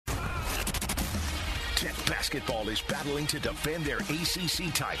Tech basketball is battling to defend their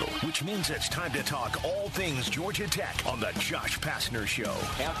ACC title, which means it's time to talk all things Georgia Tech on the Josh Pastner Show.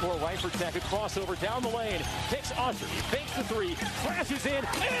 Half-court right for Tech, a crossover down the lane, picks Usher, he fakes the three, crashes in,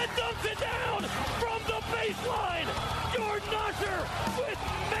 and dumps it down from the baseline. Jordan Usher with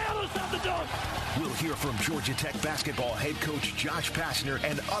malice on the dunk. We'll hear from Georgia Tech basketball head coach Josh Pastner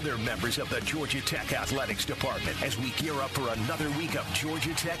and other members of the Georgia Tech athletics department as we gear up for another week of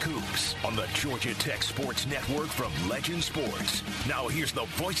Georgia Tech hoops on the Georgia Tech Sports Network from Legend Sports. Now here's the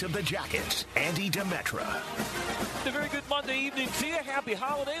voice of the Jackets, Andy Demetra. A very good Monday evening to you. Happy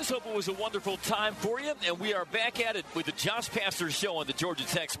holidays. Hope it was a wonderful time for you. And we are back at it with the Josh Pastner Show on the Georgia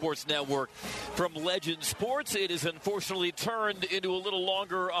Tech Sports Network from Legend Sports. It is unfortunately turned into a little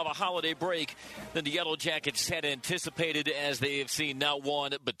longer of a holiday break than the Yellow Jackets had anticipated, as they have seen not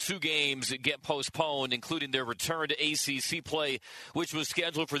one but two games get postponed, including their return to ACC play, which was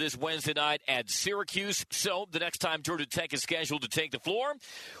scheduled for this Wednesday night at Syracuse. So the next time Georgia Tech is scheduled to take the floor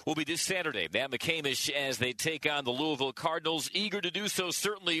will be this Saturday at McCamish as they take on the Louisville Cardinals. Eager to do so,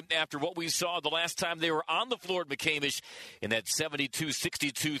 certainly, after what we saw the last time they were on the floor at McCamish in that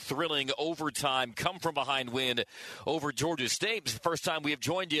 72-62 thrilling overtime come-from-behind win over Georgia State. It's the first time we have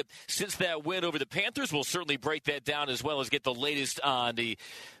joined you since that win over the Panthers. We'll certainly break that down as well as get the latest on the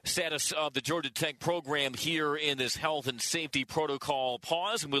status of the Georgia Tech program here in this health and safety protocol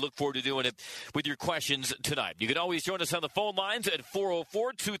pause, and we look forward to doing it with your questions tonight. You can always join us on the phone lines at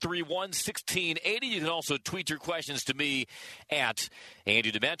 404-231-1680. You can also tweet your questions to me at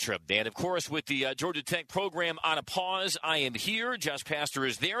Andy Demetra. And, of course, with the Georgia Tech program on a pause, I am here. Josh Pastner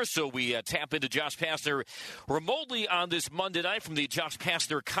is there, so we tap into Josh Pastner remotely on this Monday night from the Josh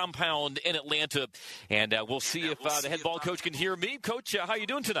Pastner compound in Atlanta. And we'll see if the head ball coach can hear me. Coach, how are you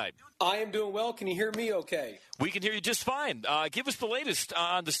doing tonight? I am doing well. Can you hear me okay? We can hear you just fine. Give us the latest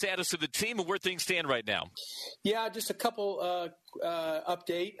on the status of the team and where things stand right now. Yeah, just a couple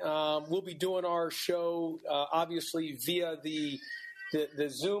update. We'll be doing our show, obviously, via the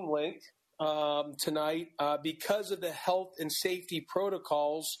Zoom link tonight because of the health and safety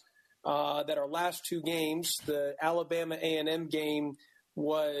protocols that our last two games, the Alabama A&M game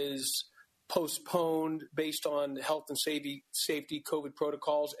was postponed based on health and safety COVID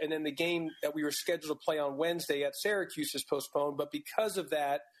protocols. And then the game that we were scheduled to play on Wednesday at Syracuse is postponed. But because of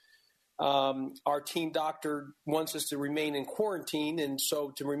that, our team doctor wants us to remain in quarantine. And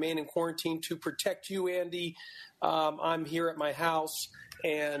so to remain in quarantine to protect you, Andy, I'm here at my house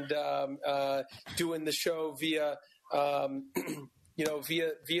and doing the show via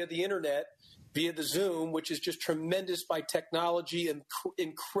the internet, via the Zoom, which is just tremendous by technology and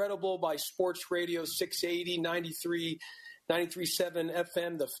incredible by sports radio 680, 93.7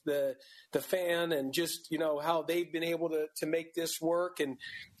 FM, the Fan, and just, how they've been able to make this work. And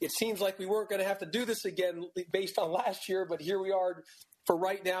it seems like we weren't going to have to do this again based on last year, but here we are. For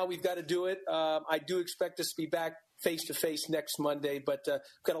right now, we've got to do it. I do expect us to be back face-to-face next Monday, but we've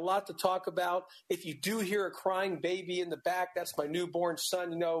got a lot to talk about. If you do hear a crying baby in the back, that's my newborn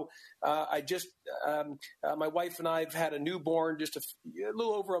son. My wife and I have had a newborn just a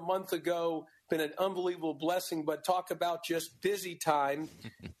little over a month ago. Been an unbelievable blessing, but talk about just busy time,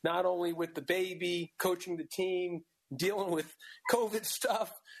 not only with the baby, coaching the team, dealing with COVID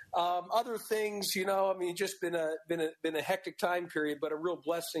stuff, other things, just been a hectic time period, but a real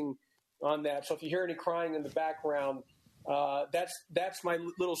blessing on that. So if you hear any crying in the background, that's my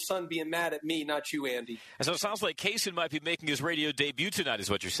little son being mad at me, not you, Andy. And so it sounds like Kaysen might be making his radio debut tonight,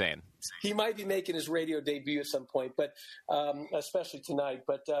 is what you're saying. He might be making his radio debut at some point, but especially tonight.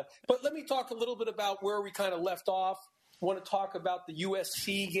 But let me talk a little bit about where we kind of left off. I want to talk about the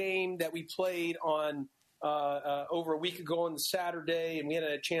USC game that we played on over a week ago on the Saturday, and we had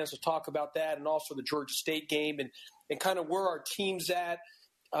a chance to talk about that, and also the Georgia State game and kind of where our team's at.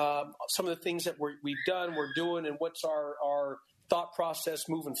 Some of the things that we've done, we're doing, and what's our thought process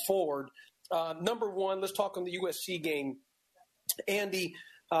moving forward. Number one, let's talk on the USC game. Andy,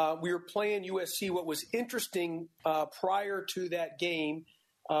 we were playing USC. What was interesting prior to that game,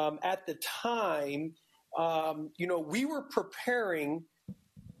 at the time, we were preparing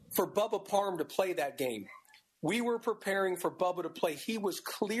for Bubba Parham to play that game. We were preparing for Bubba to play. He was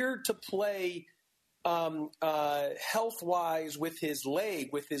cleared to play health-wise with his leg,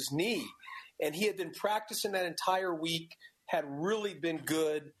 with his knee. And he had been practicing that entire week, had really been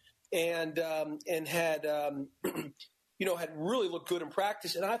good, and had really looked good in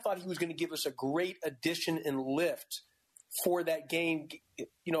practice. And I thought he was going to give us a great addition and lift for that game.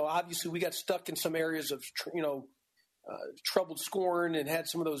 Obviously we got stuck in some areas of, troubled scoring and had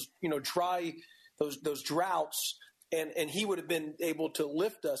some of those, those droughts. and he would have been able to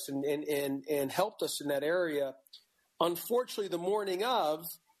lift us and helped us in that area. Unfortunately, the morning of,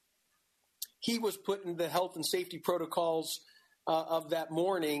 he was put in the health and safety protocols of that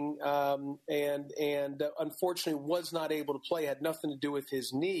morning, and unfortunately was not able to play. It had nothing to do with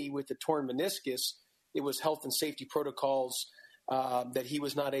his knee, with the torn meniscus. It was health and safety protocols that he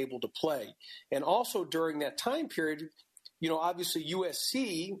was not able to play. And also during that time period, obviously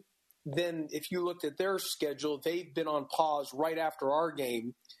USC, then if you looked at their schedule, they've been on pause right after our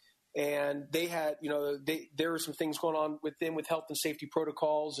game. And they had, there were some things going on with them with health and safety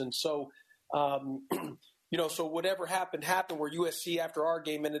protocols. And so, so whatever happened where USC after our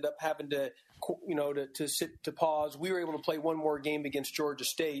game ended up having to pause. We were able to play one more game against Georgia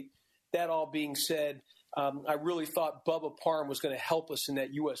State. That all being said, I really thought Bubba Parham was going to help us in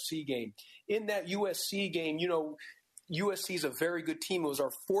that USC game. In that USC game, USC is a very good team. It was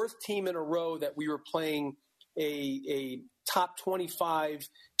our fourth team in a row that we were playing a top 25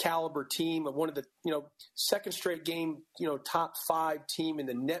 caliber team, of one of the, second straight game, top 5 team in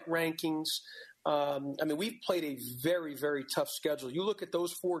the net rankings. We've played a very, very tough schedule. You look at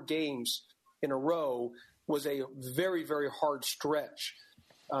those 4 games in a row was a very, very hard stretch.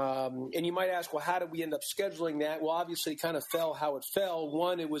 And you might ask, well, how did we end up scheduling that? Well, obviously it kind of fell how it fell.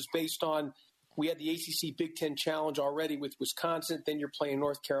 One, it was based on, we had the ACC Big Ten Challenge already with Wisconsin. Then you're playing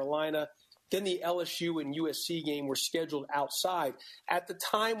North Carolina. Then the LSU and USC game were scheduled outside. At the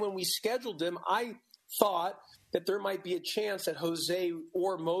time when we scheduled them, I thought that there might be a chance that Jose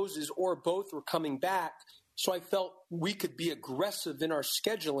or Moses or both were coming back. So I felt we could be aggressive in our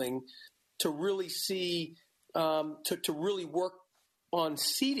scheduling to really see, to really work on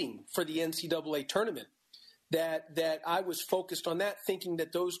seeding for the NCAA tournament. That I was focused on that, thinking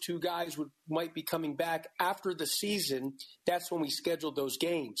that those 2 guys might be coming back after the season. That's when we scheduled those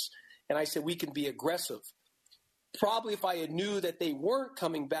games. And I said, we can be aggressive. Probably if I had knew that they weren't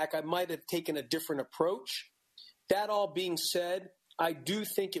coming back, I might have taken a different approach. That all being said, I do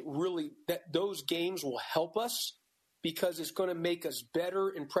think that those games will help us because it's going to make us better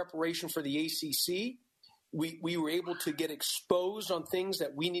in preparation for the ACC. We were able to get exposed on things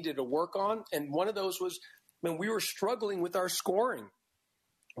that we needed to work on. And one of those was, we were struggling with our scoring.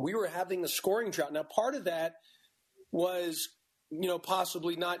 We were having a scoring drought. Now, part of that was,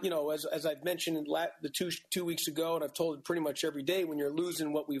 possibly not, as I've mentioned the 2 weeks ago, and I've told it pretty much every day, when you're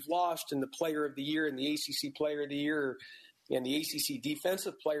losing what we've lost in the Player of the Year and the ACC Player of the Year and the ACC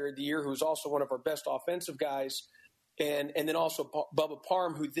Defensive Player of the Year, who's also one of our best offensive guys, and then also Bubba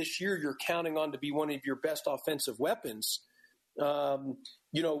Parham, who this year you're counting on to be one of your best offensive weapons.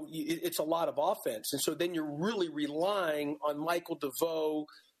 It's a lot of offense. And so then you're really relying on Michael DeVoe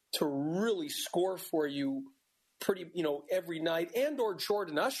to really score for you pretty, every night, and or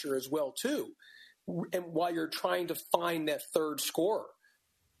Jordan Usher as well, too. And while you're trying to find that third scorer.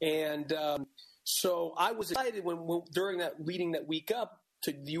 And so I was excited when during that leading that week up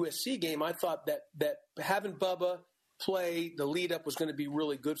to the USC game, I thought that having Bubba play the lead up was going to be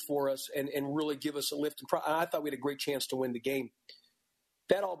really good for us and really give us a lift. And I thought we had a great chance to win the game.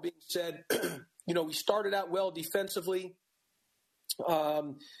 That all being said, we started out well defensively.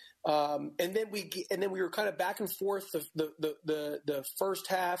 And then we were kind of back and forth the first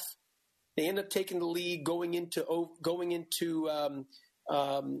half. They ended up taking the lead going into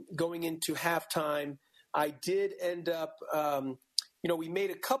halftime. I did end up, we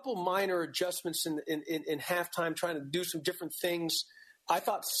made a couple minor adjustments in halftime, trying to do some different things. I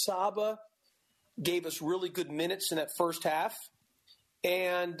thought Saba gave us really good minutes in that first half,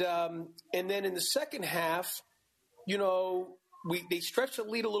 and then in the second half, they stretched the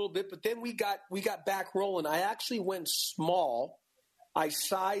lead a little bit, but then we got back rolling. I actually went small. I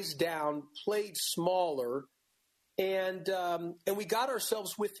sized down, played smaller, and we got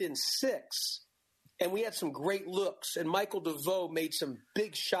ourselves within 6. And we had some great looks. And Michael DeVoe made some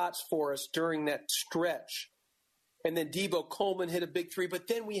big shots for us during that stretch. And then Debo Coleman hit a big 3. But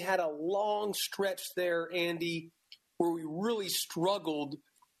then we had a long stretch there, Andy, where we really struggled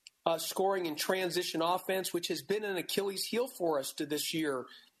scoring in transition offense, which has been an Achilles heel for us to this year.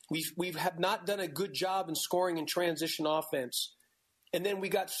 We have not done a good job in scoring in transition offense. And then we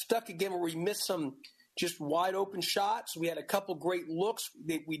got stuck again where we missed some just wide open shots. We had a couple great looks.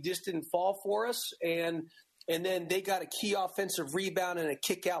 We just didn't fall for us. And then they got a key offensive rebound and a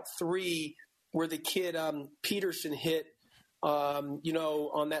kick out 3 where the kid Peterson hit,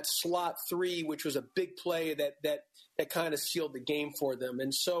 on that slot 3, which was a big play that kind of sealed the game for them.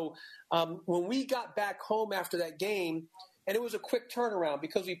 And so when we got back home after that game, and it was a quick turnaround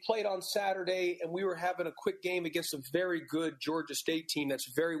because we played on Saturday and we were having a quick game against a very good Georgia State team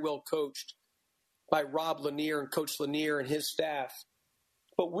that's very well coached. by Rob Lanier and Coach Lanier and his staff.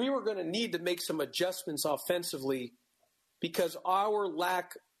 But we were going to need to make some adjustments offensively because our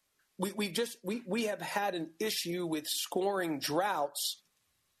lack – we have had an issue with scoring droughts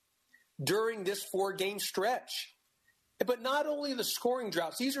during this 4-game stretch. But not only the scoring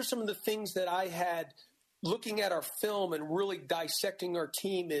droughts, these are some of the things that I had looking at our film and really dissecting our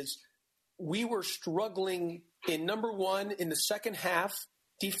team is we were struggling in number one in the second half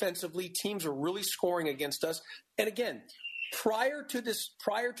defensively. Teams were really scoring against us. And again, prior to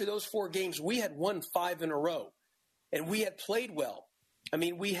those 4 games, we had won 5 in a row and we had played well. I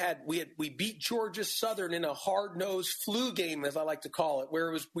mean, we beat Georgia Southern in a hard-nosed flu game, as I like to call it,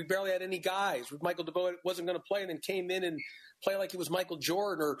 where we barely had any guys. Michael DeBoer wasn't going to play and then came in and played like he was Michael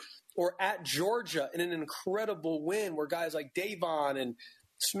Jordan, or at Georgia in an incredible win where guys like Davon and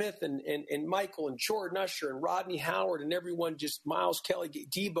Smith and Michael and Jordan Usher and Rodney Howard and everyone, just Miles Kelly,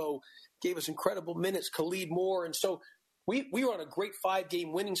 Debo gave us incredible minutes, Khalid Moore. And so we were on a great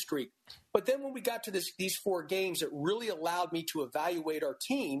 5-game winning streak. But then when we got to these 4 games, it really allowed me to evaluate our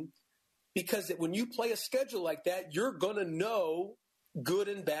team because when you play a schedule like that, you're going to know good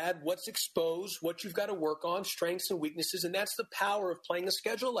and bad, what's exposed, what you've got to work on, strengths and weaknesses. And that's the power of playing a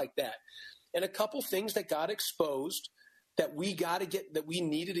schedule like that. And a couple things that got exposed that we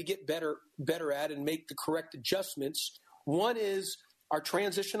needed to get better at and make the correct adjustments. One is our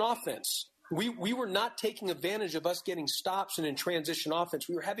transition offense. We were not taking advantage of us getting stops and in transition offense.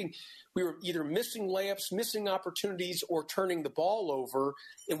 We were either missing layups, missing opportunities, or turning the ball over,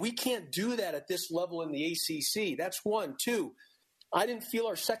 and we can't do that at this level in the ACC. That's one. 2, I didn't feel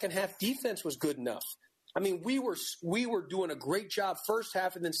our second half defense was good enough. I mean, we were doing a great job first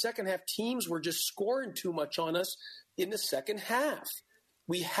half, and then second half teams were just scoring too much on us in the second half.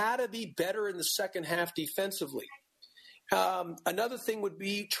 We had to be better in the second half defensively. Another thing would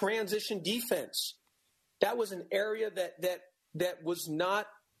be transition defense. That was an area that was not,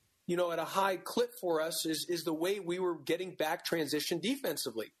 at a high clip for us is the way we were getting back transition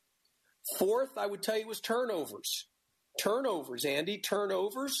defensively. 4th, I would tell you, was turnovers. Turnovers, Andy,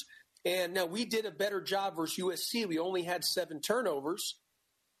 turnovers. And now we did a better job versus USC. We only had 7 turnovers.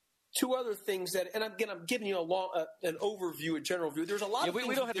 2 other things and again, I'm giving you an overview, a general view. There's a lot of things.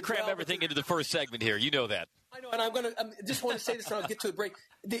 We don't have to cram everything into the first segment here. You know that. I know, and I just want to say this, and I'll get to the break.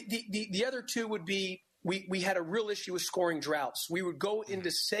 The other 2 would be we had a real issue with scoring droughts. We would go into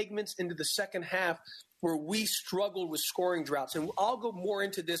segments into the second half where we struggled with scoring droughts, and I'll go more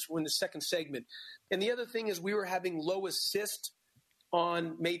into this in the second segment. And the other thing is we were having low assist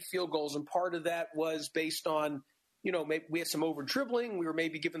on made field goals, and part of that was based on maybe we had some over dribbling. We were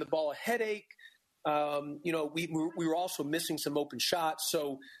maybe giving the ball a headache. We were also missing some open shots.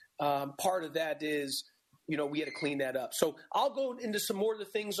 So part of that is, we had to clean that up. So I'll go into some more of the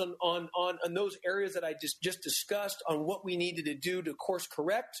things on those areas that I just discussed on what we needed to do to course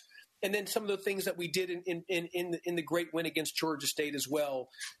correct. And then some of the things that we did in the great win against Georgia State as well.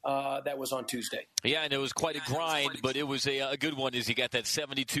 That was on Tuesday. Yeah, and it was quite a grind, but it was a good one as you got that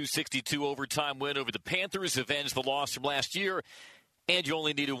 72-62 overtime win over the Panthers, avenged the loss from last year. And you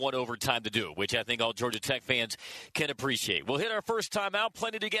only needed 1 overtime to do it, which I think all Georgia Tech fans can appreciate. We'll hit our first time out.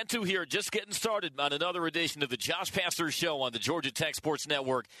 Plenty to get to here. Just getting started on another edition of the Josh Pastner Show on the Georgia Tech Sports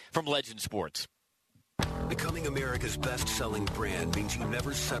Network from Legend Sports. Becoming America's best-selling brand means you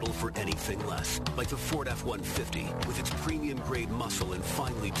never settle for anything less. Like the Ford F-150. With its premium-grade muscle and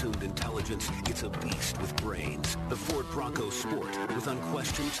finely tuned intelligence, it's a beast with brains. The Ford Bronco Sport. With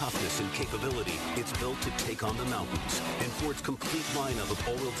unquestioned toughness and capability, it's built to take on the mountains. And Ford's complete lineup of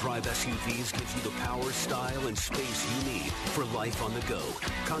all-wheel drive SUVs gives you the power, style, and space you need for life on the go.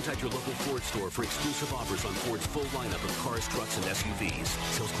 Contact your local Ford store for exclusive offers on Ford's full lineup of cars, trucks, and SUVs.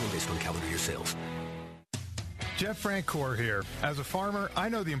 Sales claim based on calendar year sales. Jeff Francoeur here. As a farmer, I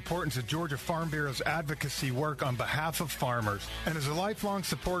know the importance of Georgia Farm Bureau's advocacy work on behalf of farmers. And as a lifelong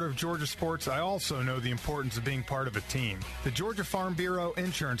supporter of Georgia sports, I also know the importance of being part of a team. The Georgia Farm Bureau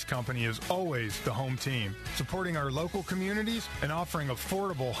Insurance Company is always the home team, supporting our local communities and offering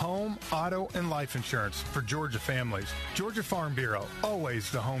affordable home, auto, and life insurance for Georgia families. Georgia Farm Bureau, always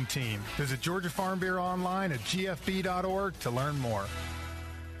the home team. Visit Georgia Farm Bureau online at gfb.org to learn more.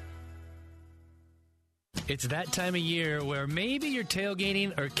 It's that time of year where maybe you're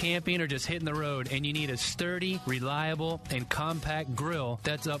tailgating or camping or just hitting the road and you need a sturdy, reliable, and compact grill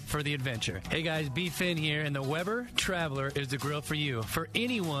that's up for the adventure. Hey guys, B. Finn here, and the Weber Traveler is the grill for you. For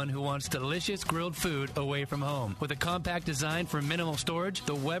anyone who wants delicious grilled food away from home. With a compact design for minimal storage,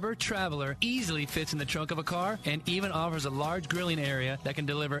 the Weber Traveler easily fits in the trunk of a car and even offers a large grilling area that can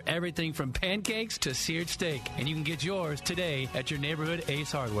deliver everything from pancakes to seared steak. And you can get yours today at your neighborhood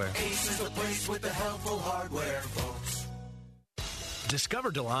Ace Hardware. Ace is the place with the helpful hardware, folks.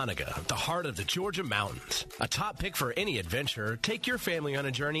 Discover Dahlonega, the heart of the Georgia mountains. A top pick for any adventurer, take your family on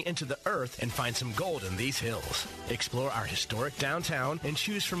a journey into the earth and find some gold in these hills. Explore our historic downtown and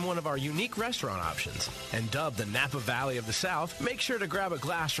choose from one of our unique restaurant options. And dubbed the Napa Valley of the South, make sure to grab a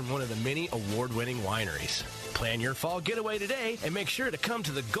glass from one of the many award-winning wineries. Plan your fall getaway today and make sure to come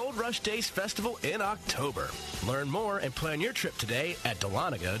to the Gold Rush Days Festival in October. Learn more and plan your trip today at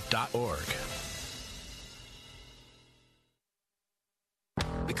dahlonega.org.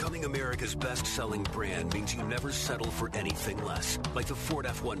 Becoming America's best-selling brand means you never settle for anything less. Like the Ford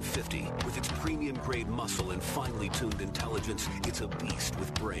F-150. With its premium-grade muscle and finely tuned intelligence, it's a beast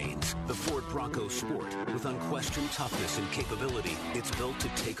with brains. The Ford Bronco Sport. With unquestioned toughness and capability, it's built to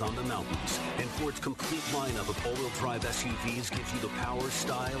take on the mountains. And Ford's complete lineup of all-wheel drive SUVs gives you the power,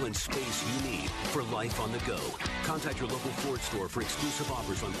 style, and space you need for life on the go. Contact your local Ford store for exclusive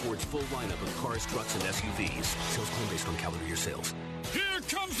offers on Ford's full lineup of cars, trucks, and SUVs. Sales claim based on calendar year sales. Here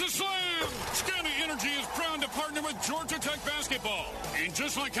comes the slam! Scanny Energy is proud to partner with Georgia Tech basketball. And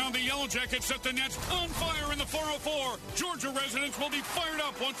just like how the Yellow Jackets set the Nets on fire in the 404, Georgia residents will be fired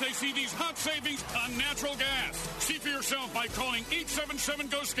up once they see these hot savings on natural gas. See for yourself by calling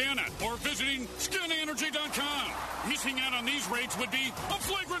 877-GO-SCANA or visiting ScanNenergy.com. Missing out on these rates would be a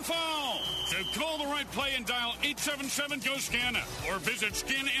flagrant foul. So call the right play and dial 877-GO-SCANA or visit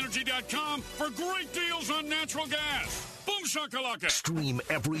ScanNenergy.com for great deals on natural gas. Boom shakalaka. Stream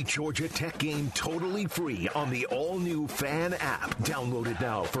every Georgia Tech game totally free on the all-new Fan app. Download it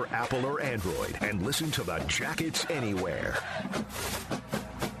now for Apple or Android and listen to the Jackets anywhere.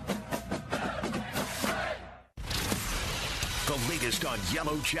 The latest on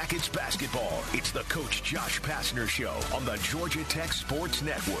Yellow Jackets basketball. It's the Coach Josh Pastner Show on the Georgia Tech Sports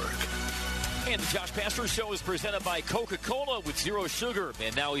Network. And the Josh Pastner Show is presented by Coca-Cola with zero sugar.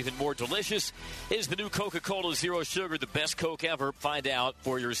 And now even more delicious is the new Coca-Cola Zero Sugar, the best Coke ever. Find out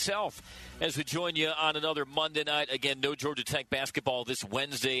for yourself as we join you on another Monday night. Again, no Georgia Tech basketball this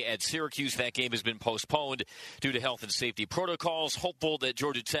Wednesday at Syracuse. That game has been postponed due to health and safety protocols. Hopeful that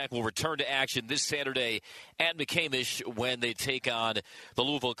Georgia Tech will return to action this Saturday at McCamish when they take on the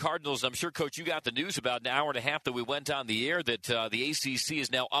Louisville Cardinals. I'm sure, Coach, you got the news about an hour and a half that we went on the air that the ACC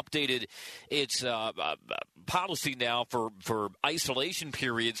has now updated its policy now for isolation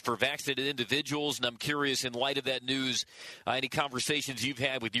periods for vaccinated individuals. And I'm curious, in light of that news, any conversations you've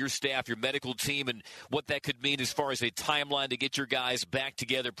had with your staff, your medical team, and what that could mean as far as a timeline to get your guys back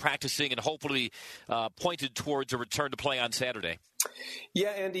together, practicing, and hopefully pointed towards a return to play on Saturday. Yeah,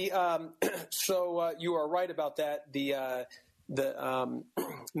 Andy. So you are right about that. The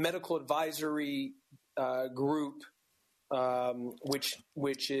medical advisory group,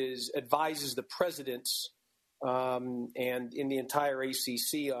 which advises the presidents and in the entire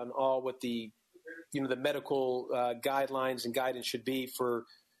ACC on all what the medical guidelines and guidance should be for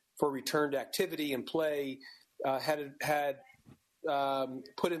return to activity and play, had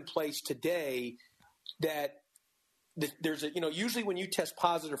put in place today that there's usually when you test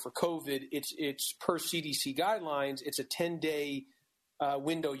positive for COVID, it's per CDC guidelines, it's a 10-day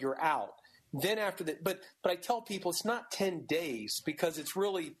window you're out. Then after that, but I tell people it's not 10 days because it's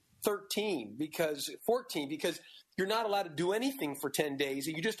really 14 because you're not allowed to do anything for 10 days.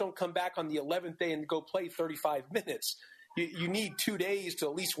 You just don't come back on the 11th day and go play 35 minutes. You need 2 days to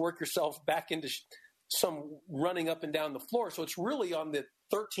at least work yourself back into some running up and down the floor. So it's really on the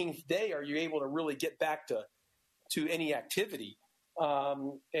 13th day are you able to really get back to any activity.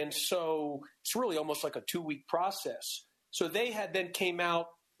 And so it's really almost like a 2-week process. So they had then came out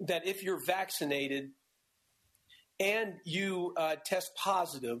that if you're vaccinated and you test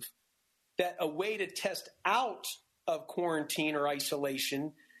positive, that a way to test out of quarantine or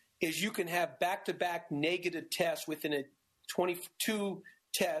isolation is you can have back-to-back negative tests within a 22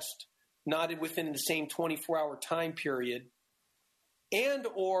 test, not within the same 24-hour time period,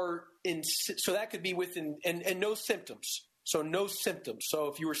 so that could be within and no symptoms. So no symptoms. So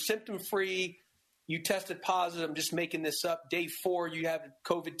if you were symptom-free, you tested positive, I'm just making this up, day 4 you have a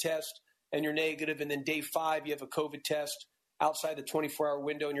COVID test and you're negative, and then day 5 you have a COVID test outside the 24-hour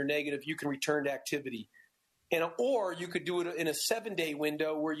window and you're negative, you can return to activity. Or you could do it in a 7-day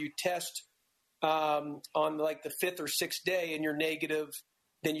window where you test on like the 5th or 6th day and you're negative,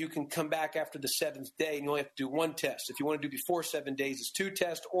 then you can come back after the 7th day and you only have to do 1 test. If you want to do before 7 days, it's 2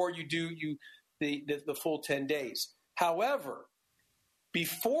 tests, or you do the full 10 days. However,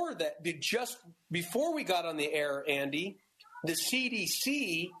 before that, just before we got on the air, Andy, the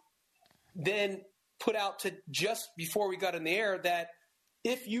CDC then put out to just before we got on the air that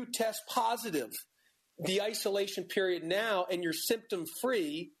if you test positive, the isolation period now and you're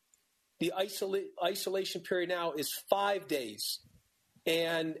symptom-free, the isolation period now is 5 days.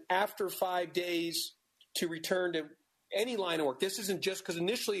 And after 5 days to return to any line of work, this isn't just because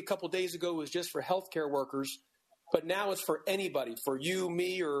initially a couple of days ago it was just for healthcare workers, but now it's for anybody, for you,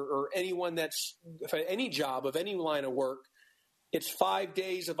 me, or anyone that's for any job of any line of work. It's 5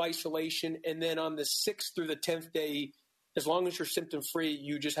 days of isolation, and then on the 6th through the 10th day, as long as you're symptom-free,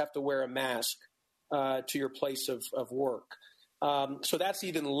 you just have to wear a mask to your place of work. So that's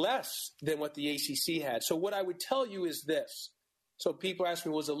even less than what the ACC had. So what I would tell you is this. So people ask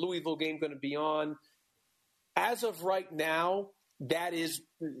me, was the Louisville game going to be on? As of right now, that is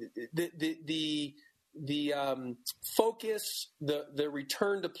the focus, the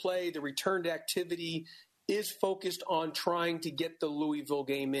return to play, the return to activity is focused on trying to get the Louisville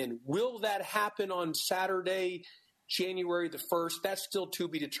game in. Will that happen on Saturday, January the 1st? That's still to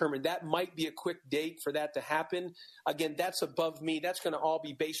be determined. That might be a quick date for that to happen. Again, that's above me. That's going to all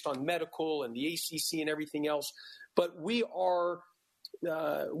be based on medical and the ACC and everything else. But we are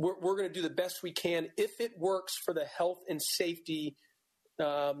we're going to do the best we can if it works for the health and safety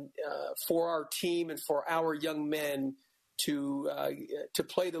for our team and for our young men to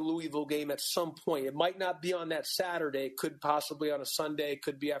play the Louisville game at some point. It might not be on that Saturday. It could possibly on a Sunday. It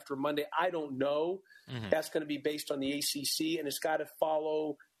could be after Monday. I don't know. Mm-hmm. That's going to be based on the ACC, and it's got to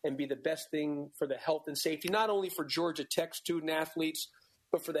follow and be the best thing for the health and safety, not only for Georgia Tech student athletes,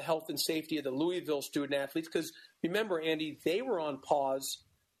 but for the health and safety of the Louisville student athletes. Because remember, Andy, they were on pause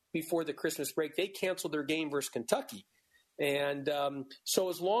before the Christmas break. They canceled their game versus Kentucky. And so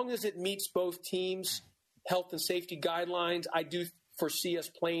as long as it meets both teams' health and safety guidelines, I do foresee us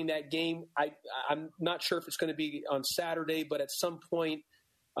playing that game. I'm not sure if it's going to be on Saturday, but at some point,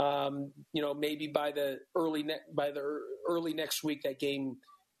 maybe by the early next week, that game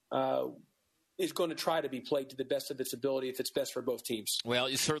is going to try to be played to the best of its ability if it's best for both teams. Well,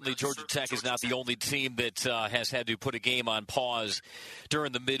 certainly Georgia Tech is not the only team that has had to put a game on pause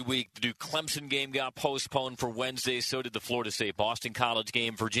during the midweek. The Clemson game got postponed for Wednesday. So did the Florida State Boston College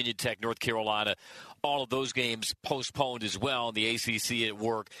game, Virginia Tech, North Carolina. All of those games postponed as well. The ACC at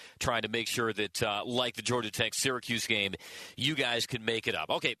work trying to make sure that, like the Georgia Tech Syracuse game, you guys can make it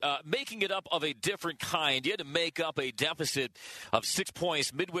up. Okay, making it up of a different kind. You had to make up a deficit of 6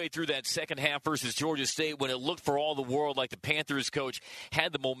 points midway through that second half versus Georgia State when it looked for all the world like the Panthers coach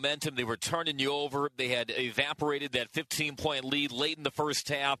had the momentum. They were turning you over. They had evaporated that 15-point lead late in the first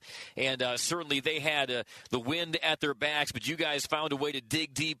half, and certainly they had the wind at their backs, but you guys found a way to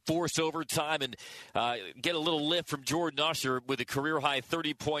dig deep, force overtime, and get a little lift from Jordan Usher with a career-high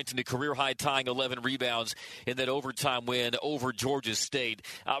 30 points and a career-high tying 11 rebounds in that overtime win over Georgia State.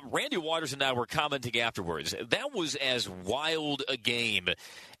 Randy Waters and I were commenting afterwards. That was as wild a game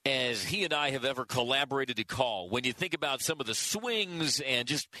as he and I have ever collaborated to call. When you think about some of the swings and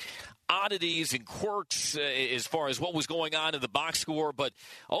just oddities and quirks as far as what was going on in the box score, but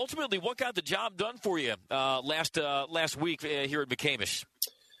ultimately what got the job done for you last week here at McCamish?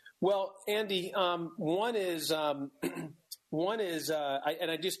 Well, Andy, one is to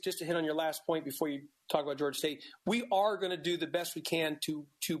hit on your last point before you talk about Georgia State, we are going to do the best we can to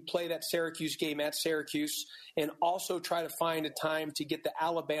play that Syracuse game at Syracuse and also try to find a time to get the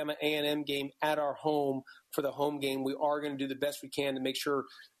Alabama A&M game at our home for the home game. We are going to do the best we can to make sure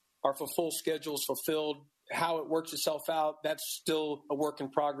our full schedule is fulfilled. How it works itself out, that's still a work in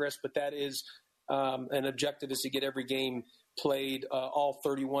progress, but that is an objective, is to get every game played, all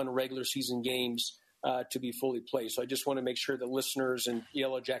 31 regular season games to be fully played. So I just want to make sure the listeners and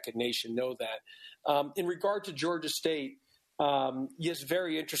Yellow Jacket Nation know that. In regard to Georgia State, yes,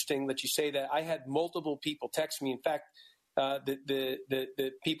 very interesting that you say that. I had multiple people text me. In fact,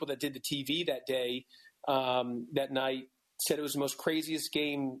 the people that did the TV that day, that night, said it was the most craziest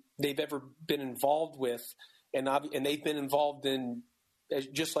game they've ever been involved with, and they've been involved in,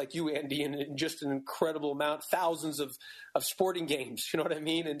 just like you, Andy, in just an incredible amount, thousands of sporting games. You know what I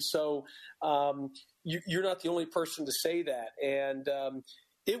mean? And so you're not the only person to say that. And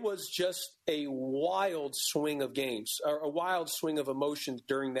it was just a wild swing of games, or a wild swing of emotions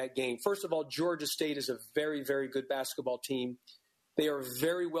during that game. First of all, Georgia State is a very, very good basketball team. They are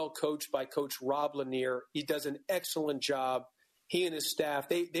very well coached by Coach Rob Lanier. He does an excellent job. he and his staff,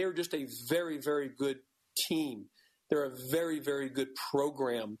 they're just a very, very good team. They're a very, very good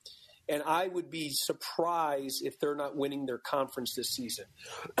program. And I would be surprised if they're not winning their conference this season.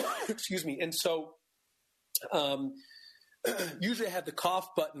 Excuse me. And so usually I have the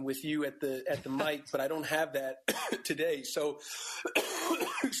cough button with you at the mic, but I don't have that today. So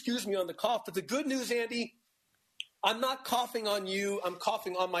excuse me on the cough. But the good news, Andy, I'm not coughing on you. I'm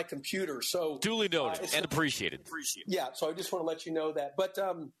coughing on my computer. So duly noted and appreciated. Yeah. So I just want to let you know that. But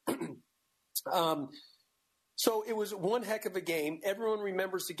so it was one heck of a game. Everyone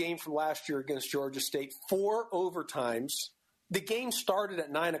remembers the game from last year against Georgia State. 4 overtimes. The game started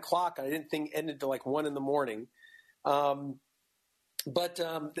at 9 o'clock. I didn't think it ended till like 1 a.m. But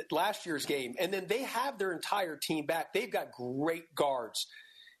last year's game. And then they have their entire team back. They've got great guards.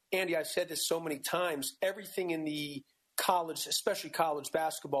 Andy, I've said this so many times. Everything in the college, especially college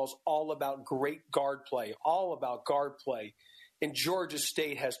basketball, is all about great guard play, all about guard play. And Georgia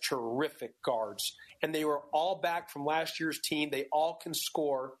State has terrific guards. And they were all back from last year's team. They all can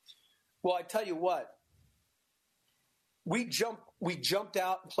score. Well, I tell you what, we jumped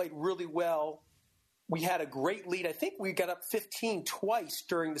out and played really well. We had a great lead. I think we got up 15 twice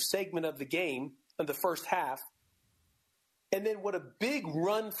during the segment of the game in the first half. And then what a big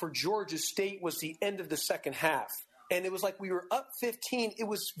run for Georgia State was the end of the second half. And it was like we were up 15. It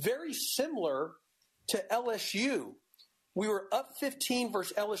was very similar to LSU. We were up 15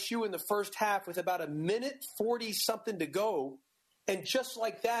 versus LSU in the first half with about 1:40-something to go. And just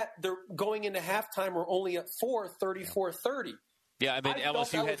like that, they're going into halftime. We're only up 34-30. Yeah, I mean,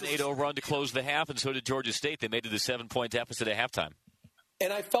 LSU had an 8-0 run to close the half, and so did Georgia State. They made it a 7-point deficit at halftime.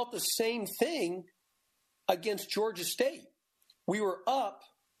 And I felt the same thing against Georgia State. We were up,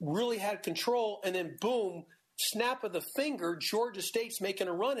 really had control, and then boom, snap of the finger, Georgia State's making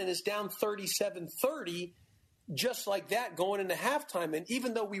a run and is down 37-30, just like that going into halftime. And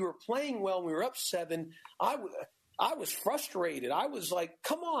even though we were playing well and we were up 7, I was frustrated. I was like,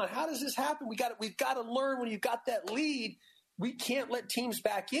 come on, how does this happen? We've got to learn when you've got that lead. We can't let teams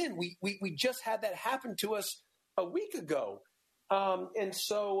back in. We just had that happen to us a week ago.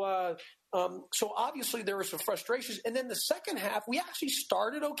 So obviously there were some frustrations. And then the second half, we actually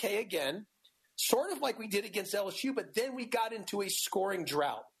started okay again, sort of like we did against LSU, but then we got into a scoring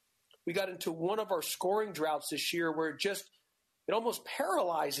drought. We got into one of our scoring droughts this year where it almost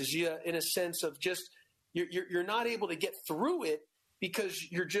paralyzes you in a sense of just you're not able to get through it because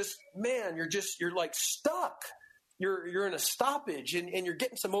you're like stuck. You're in a stoppage and you're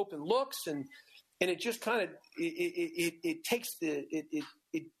getting some open looks and it just kind of it takes it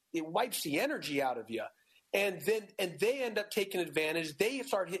wipes the energy out of you. And they end up taking advantage. They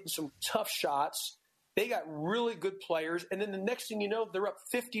start hitting some tough shots. They got really good players. And then the next thing you know, they're up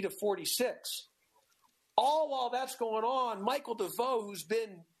 50-46. All that's going on, Michael DeVoe, who's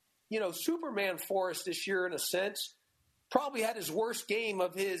been, Superman for us this year in a sense, probably had his worst game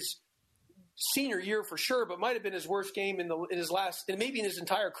of his senior year for sure, but might have been his worst game in his last, and maybe in his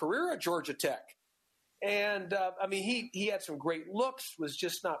entire career at Georgia Tech. And, he had some great looks, was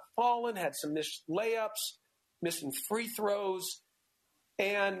just not falling, had some missed layups, missing free throws.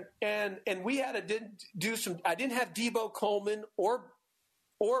 And we had to do some – I didn't have Debo Coleman or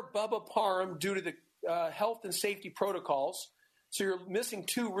Bubba Parham due to the health and safety protocols. So you're missing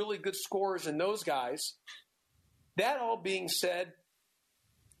 2 really good scorers in those guys. That all being said,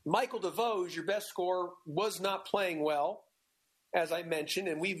 Michael DeVoe, your best scorer, was not playing well, as I mentioned,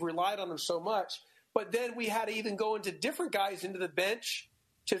 and we've relied on him so much. But then we had to even go into different guys into the bench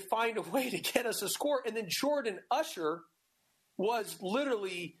to find a way to get us a score. And then Jordan Usher was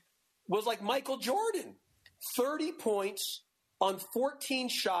like Michael Jordan, 30 points on 14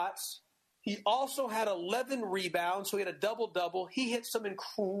 shots. He also had 11 rebounds, so he had a double-double. He hit some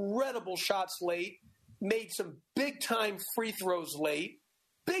incredible shots late, made some big-time free throws late.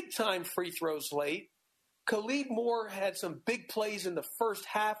 Khalid Moore had some big plays in the first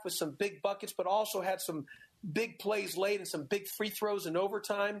half with some big buckets, but also had some big plays late and some big free throws in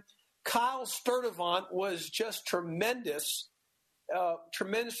overtime. Kyle Sturdivant was just tremendous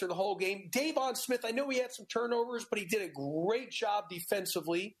for the whole game. Davon Smith, I know he had some turnovers, but he did a great job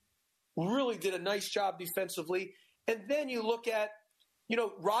defensively, really did a nice job defensively. And then you look at,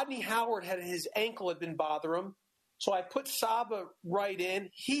 Rodney Howard his ankle had been bothering him. So I put Saba right in.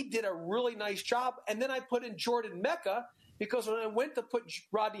 He did a really nice job. And then I put in Jordan Mecca because when I went to put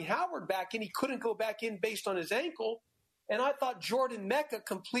Rodney Howard back in, he couldn't go back in based on his ankle. And I thought Jordan Mecca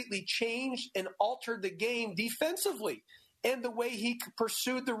completely changed and altered the game defensively and the way he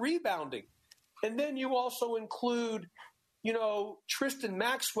pursued the rebounding. And then you also include, Tristan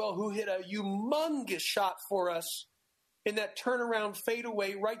Maxwell, who hit a humongous shot for us in that turnaround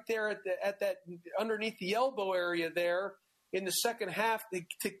fadeaway right there at that underneath the elbow area there in the second half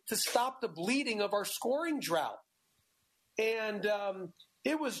to stop the bleeding of our scoring drought. And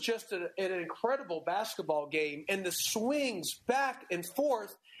it was just an incredible basketball game, and the swings back and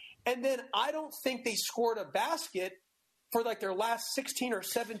forth. And then I don't think they scored a basket for like their last 16 or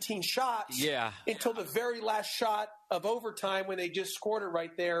 17 shots until the very last shot of overtime when they just scored it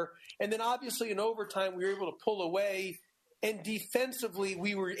right there. And then obviously in overtime we were able to pull away, and defensively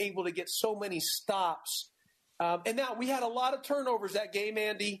we were able to get so many stops. And now we had a lot of turnovers that game,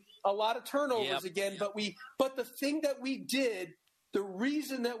 Andy, a lot of turnovers again. But the thing that we did, the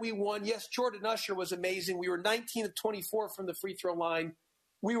reason that we won, yes, Jordan Usher was amazing. We were 19 of 24 from the free throw line.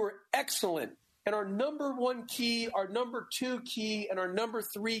 We were excellent. And our number one key, our number two key, and our number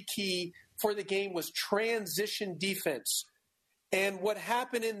three key for the game was transition defense. And what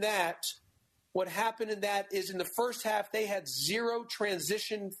happened in that is in the first half, they had 0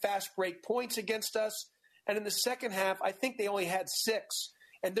 transition fast break points against us. And in the second half, I think they only had 6.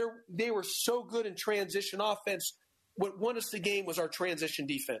 And they were so good in transition offense. What won us the game was our transition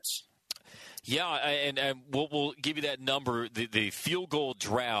defense. Yeah, and we'll give you that number, the field goal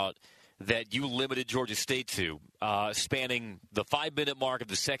drought that you limited Georgia State to, spanning the 5-minute mark of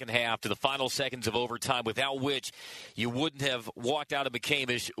the second half to the final seconds of overtime, without which you wouldn't have walked out of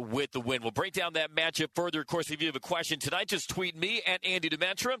McCamish with the win. We'll break down that matchup further. Of course, if you have a question tonight, just tweet me at Andy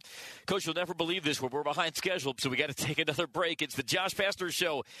Demetra. Coach, you'll never believe this, we're behind schedule, so we got to take another break. It's the Josh Pastner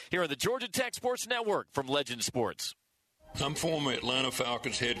Show here on the Georgia Tech Sports Network from Legend Sports. I'm former Atlanta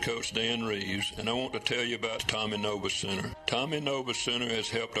Falcons head coach Dan Reeves, and I want to tell you about the Tommy Nobis Center. Tommy Nobis Center has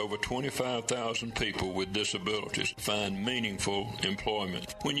helped over 25,000 people with disabilities find meaningful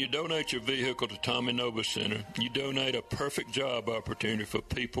employment. When you donate your vehicle to Tommy Nobis Center, you donate a perfect job opportunity for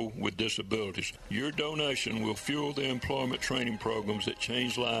people with disabilities. Your donation will fuel the employment training programs that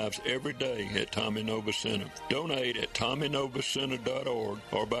change lives every day at Tommy Nobis Center. Donate at TommyNobisCenter.org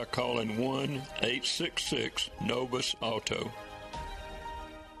or by calling 1-866-NOBIS-AUTO.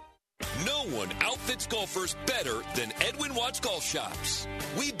 No one outfits golfers better than Edwin Watts Golf Shops.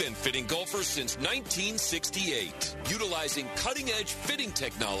 We've been fitting golfers since 1968. Utilizing cutting-edge fitting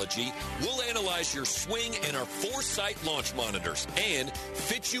technology, we'll analyze your swing and our Foresight launch monitors and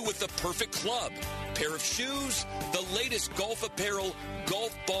fit you with the perfect club, pair of shoes, the latest golf apparel,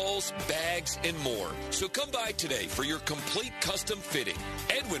 golf balls, bags, and more. So come by today for your complete custom fitting.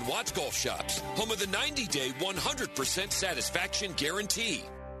 Edwin Watts Golf Shops, home of the 90-day 100% satisfaction guarantee.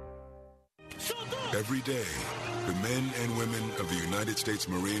 Every day, the men and women of the United States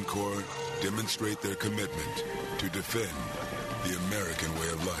Marine Corps demonstrate their commitment to defend the American way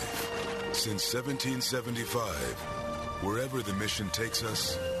of life. Since 1775, wherever the mission takes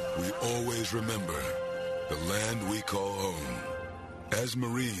us, we always remember the land we call home. As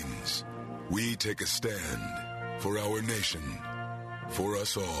Marines, we take a stand for our nation, for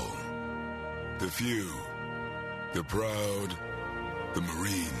us all. The few, the proud, the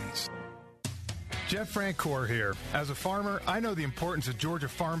Marines. Jeff Francoeur here. As a farmer, I know the importance of Georgia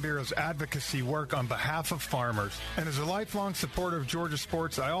Farm Bureau's advocacy work on behalf of farmers. And as a lifelong supporter of Georgia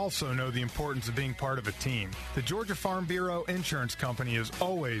sports, I also know the importance of being part of a team. The Georgia Farm Bureau Insurance Company is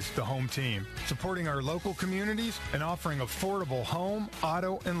always the home team, supporting our local communities and offering affordable home,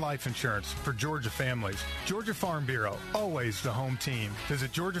 auto, and life insurance for Georgia families. Georgia Farm Bureau, always the home team.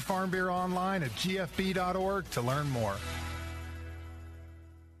 Visit Georgia Farm Bureau online at gfb.org to learn more.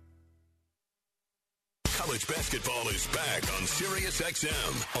 College basketball is back on Sirius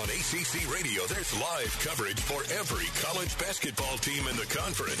XM. On ACC Radio, there's live coverage for every college basketball team in the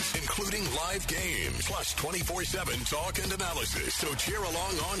conference, including live games, plus 24/7 talk and analysis. So cheer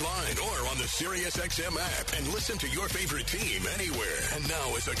along online or on the Sirius XM app and listen to your favorite team anywhere. And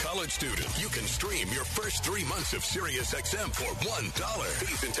now, as a college student, you can stream your first 3 months of Sirius XM for $1.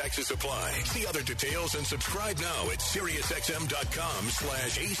 Fees and taxes apply. See other details and subscribe now at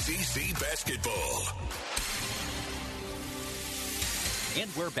SiriusXM.com/ACC basketball. And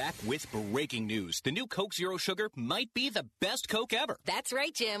we're back with breaking news. The new Coke Zero Sugar might be the best Coke ever. That's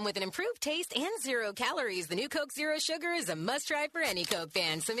right, Jim. With an improved taste and 0 calories, the new Coke Zero Sugar is a must-try for any Coke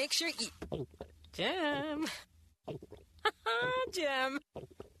fan. So make sure you... Jim. Jim.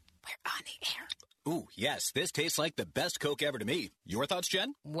 We're on the air. Ooh, yes, this tastes like the best Coke ever to me. Your thoughts,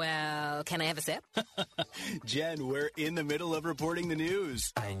 Jen? Well, can I have a sip? Jen, we're in the middle of reporting the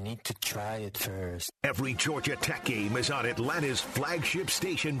news. I need to try it first. Every Georgia Tech game is on Atlanta's flagship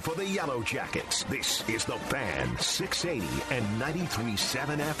station for the Yellow Jackets. This is The Fan, 680 and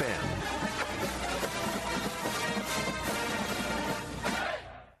 93.7 FM.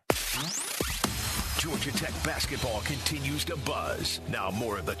 Georgia Tech basketball continues to buzz. Now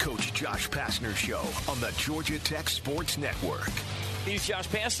more of the Coach Josh Pastner Show on the Georgia Tech Sports Network. He's Josh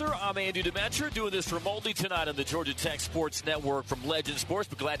Pastner. I'm Andy Demetra, doing this remotely tonight on the Georgia Tech Sports Network from Legend Sports.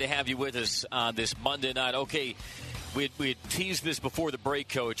 We're glad to have you with us on this Monday night. Okay, we had teased this before the break,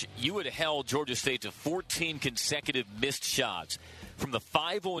 Coach. You had held Georgia State to 14 consecutive missed shots from the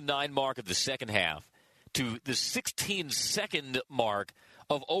 5:09 mark of the second half to the 16-second mark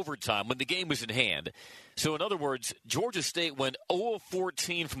of overtime when the game was in hand. So, in other words, Georgia State went 0 of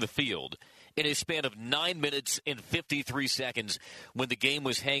 14 from the field in a span of 9 minutes and 53 seconds when the game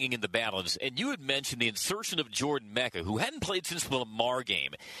was hanging in the balance. And you had mentioned the insertion of Jordan Mecca, who hadn't played since the Lamar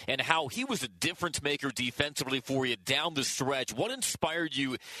game, and how he was a difference maker defensively for you down the stretch. What inspired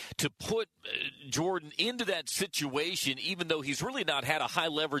you to put Jordan into that situation, even though he's really not had a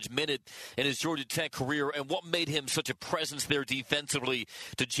high-leverage minute in his Georgia Tech career, and what made him such a presence there defensively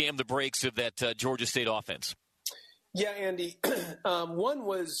to jam the brakes of that Georgia State offense? Yeah, Andy. One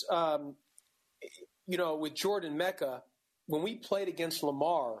was... with Jordan Mecca, when we played against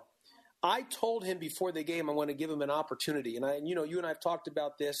Lamar, I told him before the game I want to give him an opportunity. And you and I have talked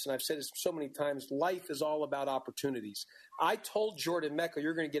about this, and I've said this so many times, life is all about opportunities. I told Jordan Mecca,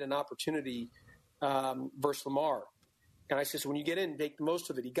 you're going to get an opportunity versus Lamar. And I said, so when you get in, make the most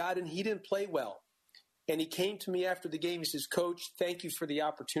of it. He got in. He didn't play well. And he came to me after the game. He says, Coach, thank you for the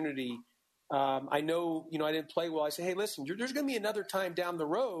opportunity. I know, I didn't play well. I said, hey, listen, there's going to be another time down the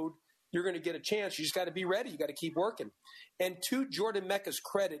road you're going to get a chance. You just got to be ready. You got to keep working. And to Jordan Mecca's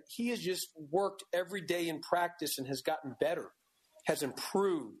credit, he has just worked every day in practice and has gotten better, has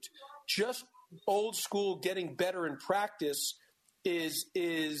improved. Just old school getting better in practice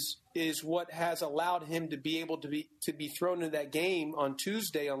is what has allowed him to be able to be thrown in that game on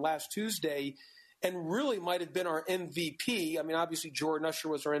last Tuesday, and really might have been our MVP. I mean, obviously Jordan Usher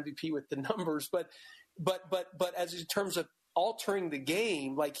was our MVP with the numbers, but as in terms of altering the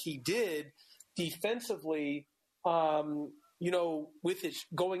game like he did defensively, with his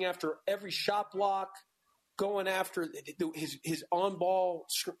going after every shot block, going after his on ball,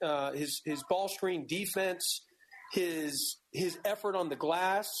 his ball screen defense, his effort on the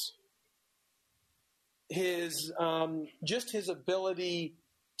glass, his ability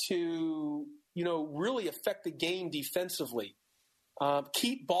to really affect the game defensively,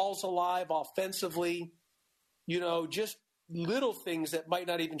 keep balls alive offensively, just little things that might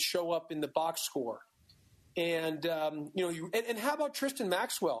not even show up in the box score. And, and how about Tristan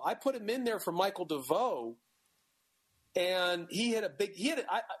Maxwell? I put him in there for Michael DeVoe, and I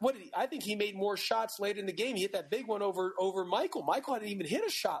think he made more shots late in the game. He hit that big one over Michael. Michael hadn't even hit a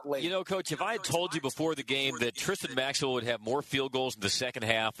shot late. Coach, if I had told you before the game that Tristan Maxwell would have more field goals in the second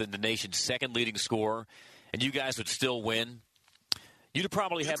half than the nation's second leading scorer, and you guys would still win, you'd have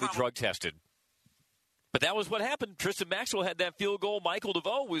probably had me drug tested. But that was what happened. Tristan Maxwell had that field goal. Michael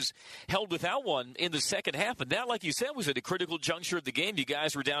DeVoe was held without one in the second half. And that, like you said, was at a critical juncture of the game. You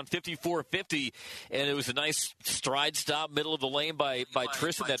guys were down 54-50, and it was a nice stride stop, middle of the lane by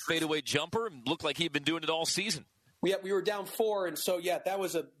Tristan, that fadeaway jumper, and looked like he'd been doing it all season. We were down 4, and so, that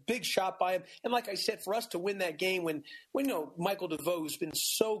was a big shot by him. And like I said, for us to win that game when Michael DeVoe has been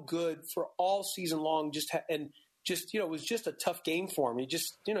so good for all season long, it was just a tough game for him.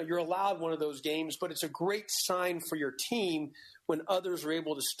 You're allowed one of those games, but it's a great sign for your team when others are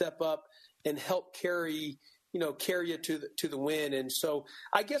able to step up and help carry you to the win. And so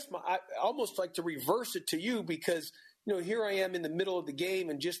I guess I almost like to reverse it to you because, here I am in the middle of the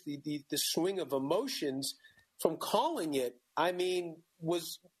game and just the swing of emotions from calling it.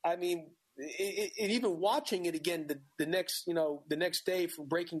 Even watching it again the next day from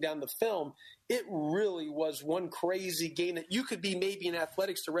breaking down the film, it really was one crazy game that you could be maybe in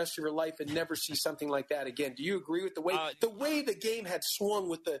athletics the rest of your life and never see something like that again. Do you agree with the way the game had swung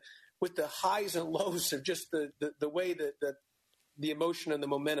with the highs and lows of just the way that the emotion and the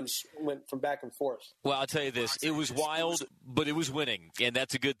momentum went from back and forth? Well, I'll tell you this. It was wild, but it was winning, and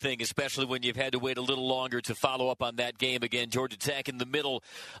that's a good thing, especially when you've had to wait a little longer to follow up on that game. Again, Georgia Tech in the middle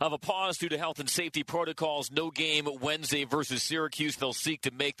of a pause due to health and safety protocols. No game Wednesday versus Syracuse. They'll seek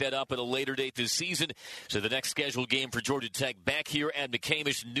to make that up at a later date this season. So the next scheduled game for Georgia Tech back here at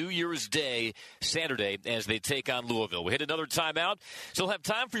McCamish New Year's Day, Saturday, as they take on Louisville. We hit another timeout, so we'll have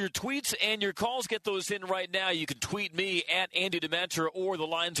time for your tweets and your calls. Get those in right now. You can tweet me at Andy Demetra, or the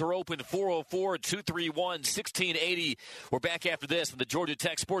lines are open 404-231-1680. We're back after this on the Georgia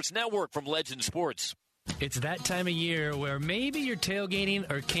Tech Sports Network from Legend Sports. It's that time of year where maybe you're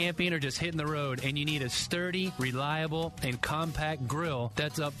tailgating or camping or just hitting the road and you need a sturdy, reliable, and compact grill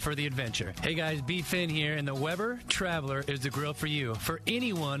that's up for the adventure. Hey guys, B. Finn here, and the Weber Traveler is the grill for you. For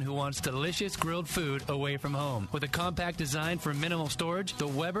anyone who wants delicious grilled food away from home. With a compact design for minimal storage, the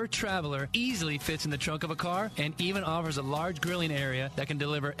Weber Traveler easily fits in the trunk of a car and even offers a large grilling area that can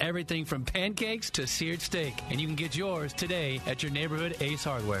deliver everything from pancakes to seared steak. And you can get yours today at your neighborhood Ace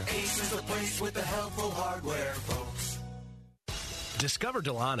Hardware. Ace is the place with the helpful hardware, folks. Discover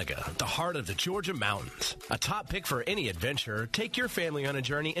Dahlonega, the heart of the Georgia mountains. A top pick for any adventurer, take your family on a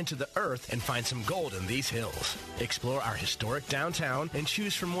journey into the earth and find some gold in these hills. Explore our historic downtown and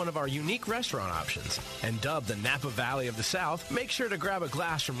choose from one of our unique restaurant options. And dubbed the Napa Valley of the South, make sure to grab a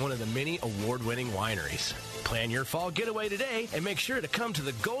glass from one of the many award-winning wineries. Plan your fall getaway today and make sure to come to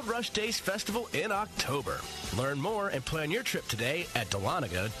the Gold Rush Days Festival in October. Learn more and plan your trip today at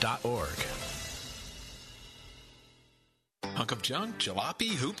dahlonega.org. Hunk of junk, jalopy,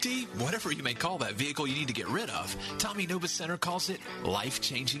 hoopty, whatever you may call that vehicle you need to get rid of, Tommy Nobis Center calls it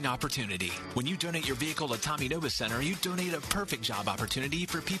life-changing opportunity. When you donate your vehicle to Tommy Nobis Center, you donate a perfect job opportunity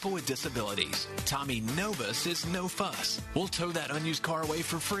for people with disabilities. Tommy Nobis is no fuss. We'll tow that unused car away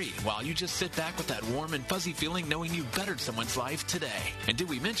for free while you just sit back with that warm and fuzzy feeling knowing you bettered someone's life today. And did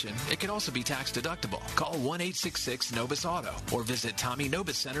we mention, it could also be tax deductible. Call 1-866-NOBIS-AUTO or visit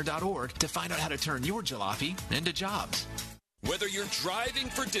TommyNobisCenter.org to find out how to turn your jalopy into jobs. Whether you're driving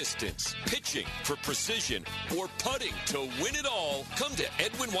for distance, pitching for precision, or putting to win it all, come to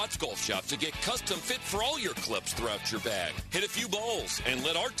Edwin Watts Golf Shop to get custom fit for all your clubs throughout your bag. Hit a few balls and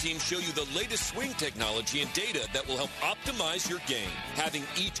let our team show you the latest swing technology and data that will help optimize your game. Having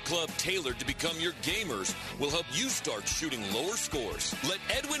each club tailored to become your gamers will help you start shooting lower scores. Let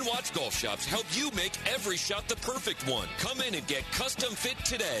Edwin Watts Golf Shops help you make every shot the perfect one. Come in and get custom fit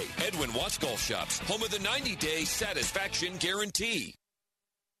today. Edwin Watts Golf Shops, home of the 90-day satisfaction guarantee.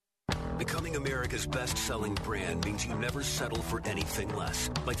 Becoming America's best-selling brand means you never settle for anything less.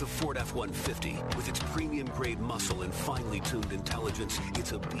 Like the Ford F-150. With its premium-grade muscle and finely tuned intelligence,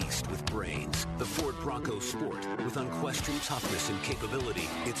 it's a beast with brains. The Ford Bronco Sport. With unquestioned toughness and capability,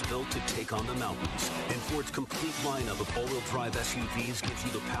 it's built to take on the mountains. And Ford's complete lineup of all-wheel drive SUVs gives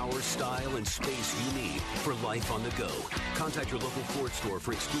you the power, style, and space you need for life on the go. Contact your local Ford store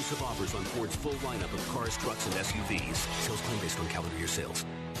for exclusive offers on Ford's full lineup of cars, trucks, and SUVs. Sales claim based on calendar year sales.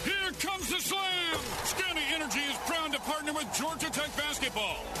 Here comes the slam! Scanny Energy is proud to partner with Georgia Tech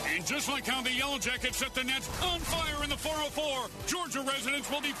basketball. And just like how the Yellow Jackets set the Nets on fire in the 404, Georgia residents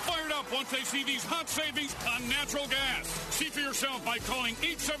will be fired up once they see these hot savings on natural gas. See for yourself by calling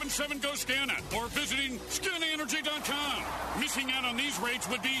 877-GO-SCANA or visiting ScannyEnergy.com. Missing out on these rates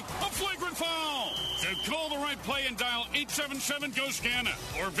would be a flagrant foul. So call the right play and dial 877-GO-SCANA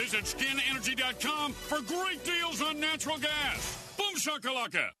or visit ScanEnergy.com for great deals on natural gas. Boom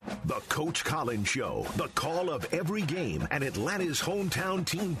shakalaka. The Coach Collins Show, the call of every game, and Atlanta's hometown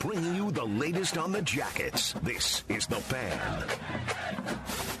team bringing you the latest on the Jackets. This is The Fan.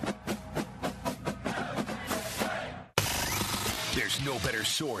 There's no better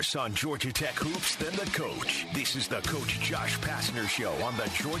source on Georgia Tech hoops than the coach. This is the Coach Josh Pastner Show on the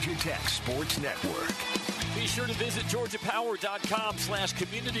Georgia Tech Sports Network. Be sure to visit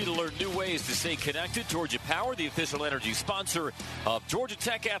GeorgiaPower.com/community to learn new ways to stay connected. Georgia Power, the official energy sponsor of Georgia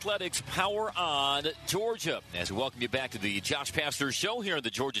Tech Athletics. Power on Georgia. As we welcome you back to the Josh Pastner Show here on the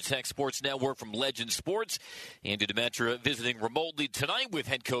Georgia Tech Sports Network from Legend Sports. Andy Demetra visiting remotely tonight with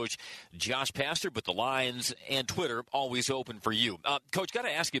head coach Josh Pastner, but the lines and Twitter always open for you. Coach, got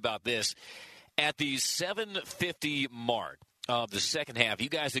to ask you about this. At the 7:50 mark of the second half, you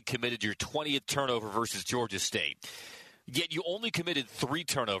guys had committed your 20th turnover versus Georgia State. Yet you only committed 3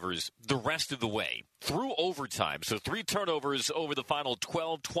 turnovers the rest of the way through overtime. So 3 turnovers over the final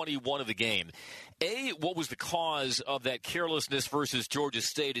 12-21 of the game. A, what was the cause of that carelessness versus Georgia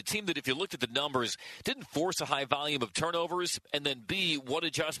State? A team that, if you looked at the numbers, didn't force a high volume of turnovers. And then B, what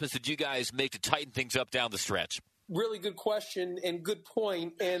adjustments did you guys make to tighten things up down the stretch? Really good question and good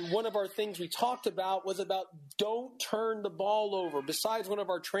point. And one of our things we talked about was about don't turn the ball over. Besides one of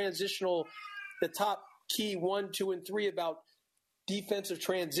our transitional, the top key 1, 2, and 3 about defensive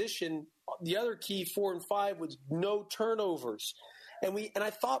transition, the other key 4 and 5 was no turnovers. And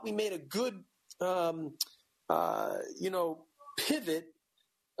I thought we made a good, pivot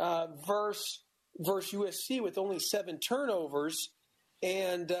versus USC with only 7 turnovers.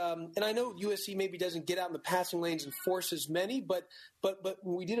 And I know USC maybe doesn't get out in the passing lanes and force as many, but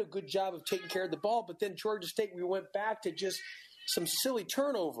we did a good job of taking care of the ball. But then Georgia State, we went back to just some silly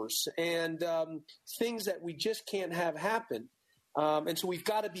turnovers and things that we just can't have happen. And so we've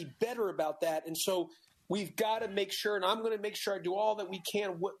got to be better about that. And so we've got to make sure, and I'm going to make sure I do all that we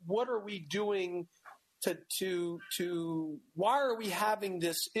can. What are we doing to why are we having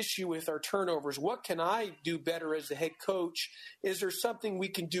this issue with our turnovers? What can I do better as the head coach? Is there something we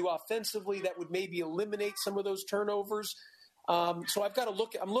can do offensively that would maybe eliminate some of those turnovers? So I've got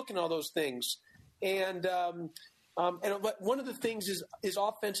to I'm looking at all those things. And one of the things is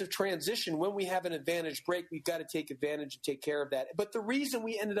offensive transition. When we have an advantage break, we've got to take advantage and take care of that. But the reason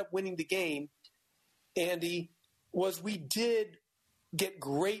we ended up winning the game, Andy, was we did get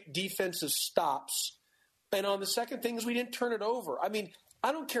great defensive stops. And on the second thing is we didn't turn it over. I mean,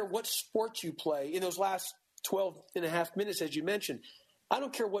 I don't care what sport you play in those last 12 and a half minutes, as you mentioned. I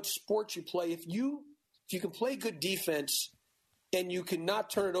don't care what sport you play. If you can play good defense and you cannot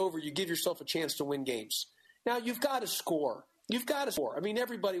turn it over, you give yourself a chance to win games. Now, you've got to score. You've got to score. I mean,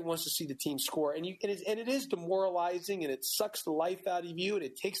 everybody wants to see the team score. And it is demoralizing, and it sucks the life out of you, and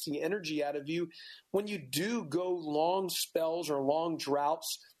it takes the energy out of you when you do go long spells or long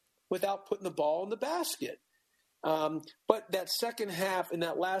droughts without putting the ball in the basket. But that second half, in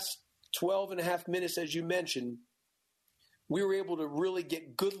that last 12 and a half minutes, as you mentioned, we were able to really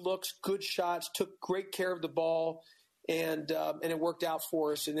get good looks, good shots, took great care of the ball, and it worked out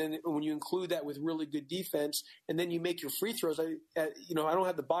for us. And then when you include that with really good defense, and then you make your free throws, I don't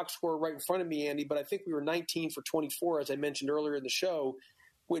have the box score right in front of me, Andy, but I think we were 19 for 24, as I mentioned earlier in the show,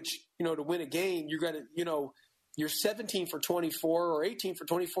 which, to win a game, you're going to, you're 17 for 24 or 18 for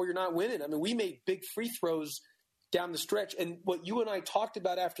 24, you're not winning. I mean, we made big free throws down the stretch. And what you and I talked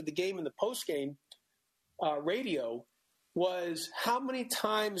about after the game in the post-game radio was how many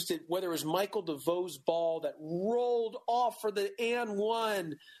times whether it was Michael DeVoe's ball that rolled off for the and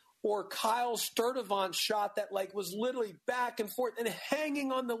one, or Kyle Sturdivant's shot that was literally back and forth and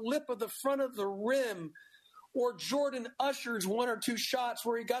hanging on the lip of the front of the rim, or Jordan Usher's one or two shots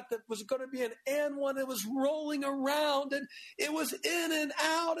where he was going to be an and one. It was rolling around and it was in and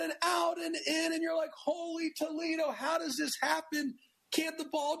out and out and in. And you're like, holy Toledo, how does this happen? Can't the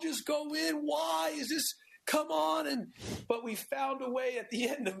ball just go in? Why is this? Come on. But we found a way at the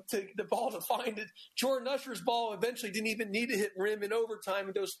end to the ball to find it. Jordan Usher's ball eventually didn't even need to hit rim in overtime.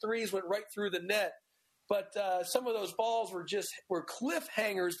 And those threes went right through the net. But some of those balls were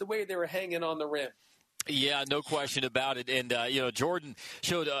cliffhangers the way they were hanging on the rim. Yeah, no question about it. And, Jordan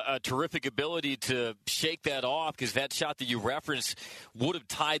showed a terrific ability to shake that off, because that shot that you referenced would have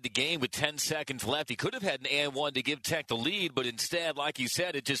tied the game with 10 seconds left. He could have had an and one to give Tech the lead, but instead, like you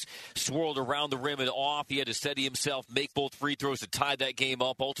said, it just swirled around the rim and off. He had to steady himself, make both free throws to tie that game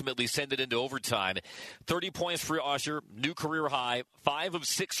up, ultimately send it into overtime. 30 points for Usher, new career high, 5 of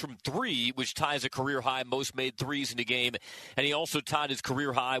 6 from 3, which ties a career high, most made threes in the game. And he also tied his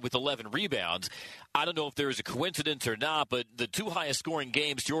career high with 11 rebounds. I don't know if there's a coincidence or not, but the 2 highest scoring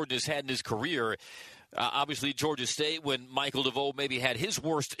games Jordan has had in his career, obviously Georgia State, when Michael DeVoe maybe had his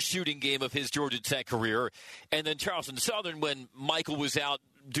worst shooting game of his Georgia Tech career, and then Charleston Southern when Michael was out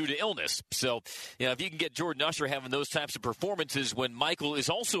due to illness. So, if you can get Jordan Usher having those types of performances when Michael is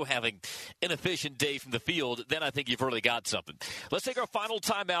also having an efficient day from the field, then I think you've really got something. Let's take our final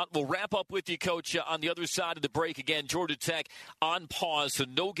timeout. We'll wrap up with you, Coach, on the other side of the break. Again, Georgia Tech on pause, so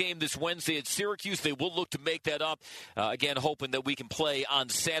no game this Wednesday at Syracuse. They will look to make that up. Again, hoping that we can play on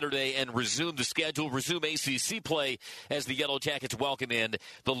Saturday and resume the schedule, resume ACC play as the Yellow Jackets welcome in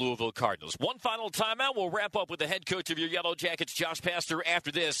the Louisville Cardinals. One final timeout. We'll wrap up with the head coach of your Yellow Jackets, Josh Pastner,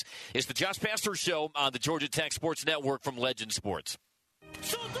 after this is the Josh Pastner Show on the Georgia Tech Sports Network from Legend Sports.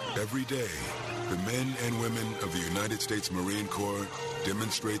 Every day, the men and women of the United States Marine Corps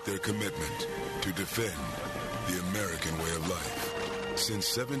demonstrate their commitment to defend the American way of life.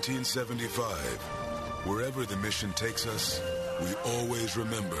 Since 1775, wherever the mission takes us, we always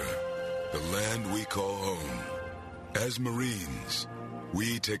remember the land we call home. As Marines,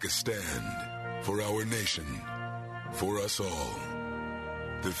 we take a stand for our nation, for us all.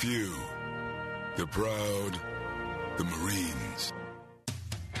 The few, the proud, the Marines.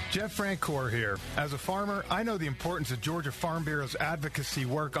 Jeff Francoeur here. As a farmer, I know the importance of Georgia Farm Bureau's advocacy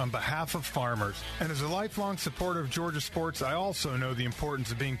work on behalf of farmers. And as a lifelong supporter of Georgia sports, I also know the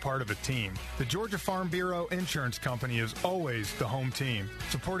importance of being part of a team. The Georgia Farm Bureau Insurance Company is always the home team,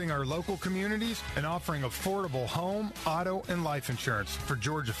 supporting our local communities and offering affordable home, auto, and life insurance for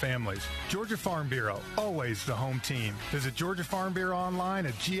Georgia families. Georgia Farm Bureau, always the home team. Visit Georgia Farm Bureau online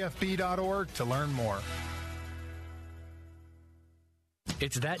at gfb.org to learn more.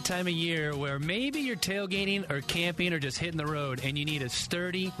 It's that time of year where maybe you're tailgating or camping or just hitting the road and you need a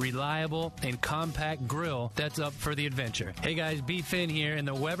sturdy, reliable, and compact grill that's up for the adventure. Hey guys, B. Finn here, and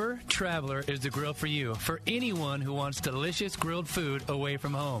the Weber Traveler is the grill for you. For anyone who wants delicious grilled food away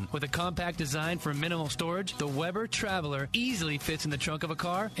from home. With a compact design for minimal storage, the Weber Traveler easily fits in the trunk of a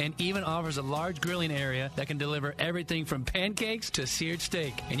car and even offers a large grilling area that can deliver everything from pancakes to seared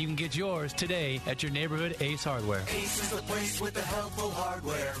steak. And you can get yours today at your neighborhood Ace Hardware. Ace is the place with the helpful hardware,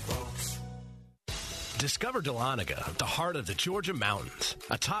 folks. Discover Dahlonega, the heart of the Georgia mountains.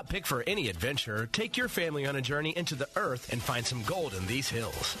 A top pick for any adventure, take your family on a journey into the earth and find some gold in these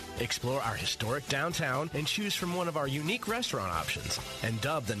hills. Explore our historic downtown and choose from one of our unique restaurant options. And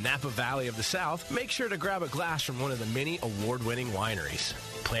dubbed the Napa Valley of the South, make sure to grab a glass from one of the many award-winning wineries.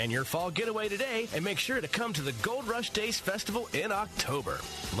 Plan your fall getaway today and make sure to come to the Gold Rush Days Festival in October.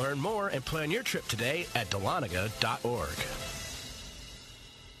 Learn more and plan your trip today at dahlonega.org.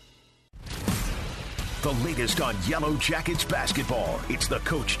 The latest on Yellow Jackets basketball. It's the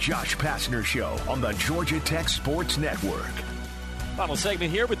Coach Josh Pastner Show on the Georgia Tech Sports Network. Final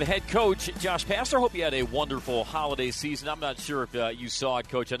segment here with the head coach, Josh Pastner. Hope you had a wonderful holiday season. I'm not sure if you saw it,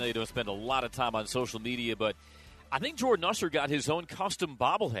 Coach. I know you don't spend a lot of time on social media, but I think Jordan Usher got his own custom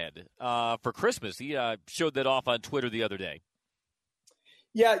bobblehead for Christmas. He showed that off on Twitter the other day.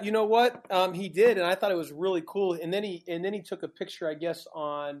 Yeah, you know what? He did, and I thought it was really cool. And then he took a picture, I guess,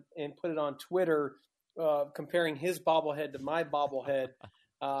 and put it on Twitter, comparing his bobblehead to my bobblehead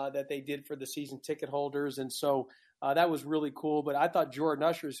that they did for the season ticket holders. And so that was really cool. But I thought Jordan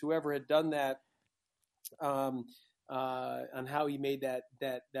Usher's, whoever had done that, on how he made that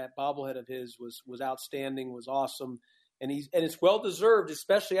bobblehead of his was outstanding, was awesome. And it's well deserved,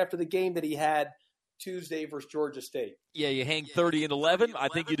 especially after the game that he had Tuesday versus Georgia State. Yeah, you hang 30 and 11. I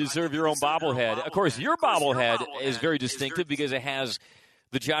think you deserve your own bobblehead. Of course, your bobblehead is very distinctive because it has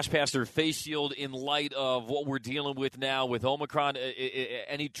the Josh Pastner face shield in light of what we're dealing with now with Omicron.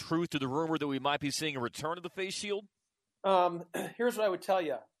 Any truth to the rumor that we might be seeing a return of the face shield? Here's what I would tell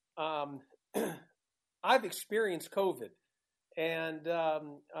you. I've experienced COVID, and I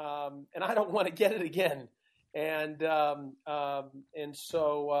don't want to get it again. And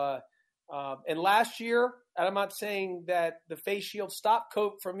last year, and I'm not saying that the face shield stopped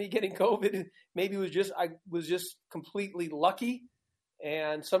from me getting COVID. Maybe I was just completely lucky.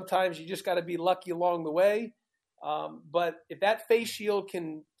 And sometimes you just got to be lucky along the way. But if that face shield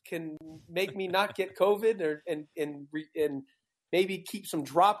can make me not get COVID and maybe keep some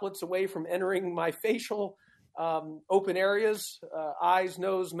droplets away from entering my facial open areas, eyes,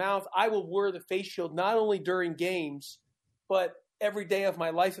 nose, mouth, I will wear the face shield not only during games, but every day of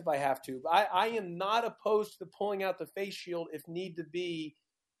my life if I have to. I am not opposed to pulling out the face shield if need to be,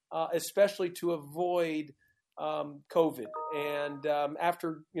 especially to avoid COVID. And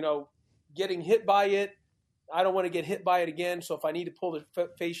after, getting hit by it, I don't want to get hit by it again. So if I need to pull the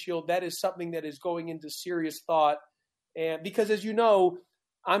face shield, that is something that is going into serious thought. And because, as you know,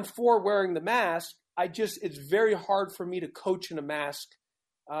 I'm for wearing the mask. It's very hard for me to coach in a mask.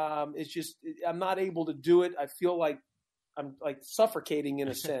 I'm not able to do it. I feel like I'm like suffocating in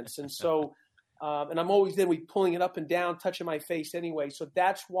a sense. And so, and I'm always then pulling it up and down, touching my face anyway. So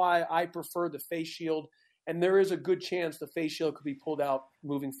that's why I prefer the face shield. And there is a good chance the face shield could be pulled out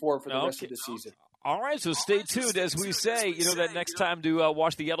moving forward for the rest of the season. All right, so stay tuned as we say, that next time to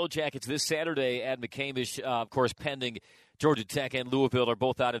watch the Yellow Jackets this Saturday at McCamish, of course, pending Georgia Tech and Louisville are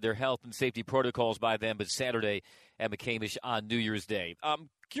both out of their health and safety protocols by then, but Saturday at McCamish on New Year's Day.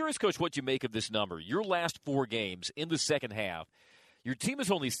 Curious, Coach, what you make of this number. Your last 4 games in the second half, your team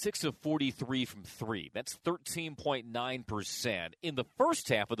is only 6 of 43 from 3. That's 13.9%. In the first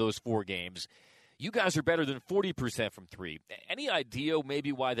half of those 4 games, you guys are better than 40% from 3. Any idea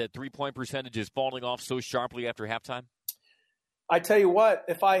maybe why that 3-point percentage is falling off so sharply after halftime? I tell you what,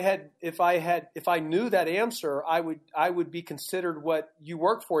 if I knew that answer, I would be considered what you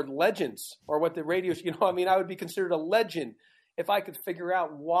work for, legends, or what the radio, I would be considered a legend if I could figure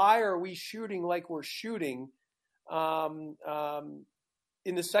out why are we shooting like we're shooting in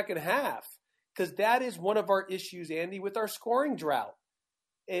the second half, because that is one of our issues, Andy, with our scoring drought.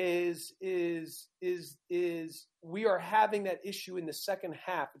 Is we are having that issue in the second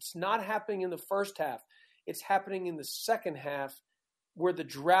half. It's not happening in the first half. It's happening in the second half where the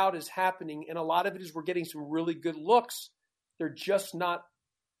drought is happening. And a lot of it is we're getting some really good looks. They're just not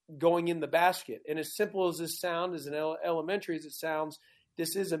going in the basket. And as simple as this sounds, as elementary as it sounds,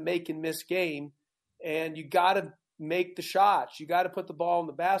 this is a make and miss game. And you got to make the shots. You got to put the ball in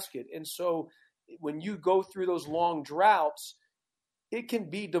the basket. And so when you go through those long droughts, it can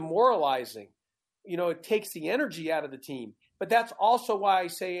be demoralizing. It takes the energy out of the team. But that's also why I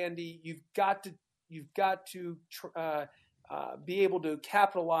say, Andy, you've got to be able to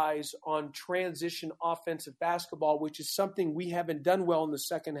capitalize on transition offensive basketball, which is something we haven't done well in the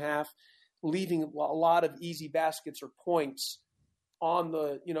second half, leaving a lot of easy baskets or points on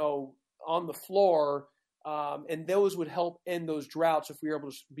the floor. And those would help end those droughts if we were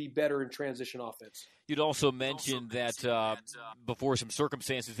able to be better in transition offense. You'd also mentioned that before some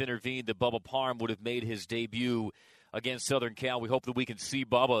circumstances intervened, that Bubba Parham would have made his debut against Southern Cal. We hope that we can see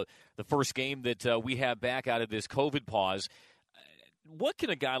Bubba the first game that we have back out of this COVID pause. What can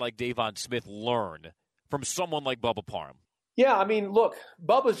a guy like Davon Smith learn from someone like Bubba Parham? Yeah, I mean, look,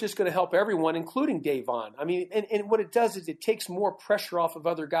 Bubba's just going to help everyone, including Davon. I mean, and what it does is it takes more pressure off of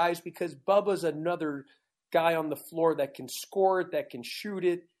other guys because Bubba's another guy on the floor that can score it, that can shoot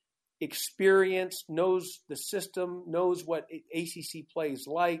it, experienced, knows the system, knows what ACC play is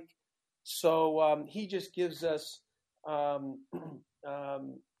like. So he just gives us,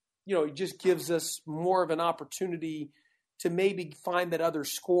 he just gives us more of an opportunity to maybe find that other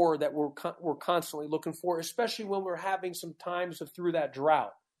score that we're constantly looking for, especially when we're having some times through that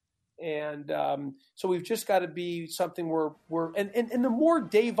drought. And so we've just got to be something where and the more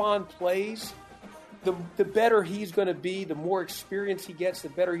Davon plays, the better he's going to be. The more experience he gets, the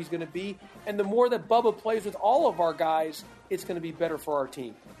better he's going to be. And the more that Bubba plays with all of our guys, it's going to be better for our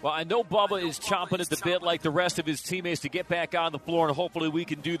team. Well, I know Bubba is chomping at the bit like the rest of his teammates to get back on the floor, and hopefully we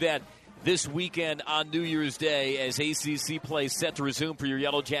can do that this weekend on New Year's Day as ACC play set to resume for your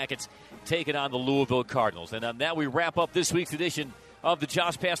Yellow Jackets taking on the Louisville Cardinals. And on that, we wrap up this week's edition of the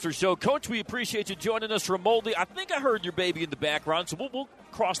Josh Pastner Show. Coach, we appreciate you joining us remotely. I think I heard your baby in the background, so we'll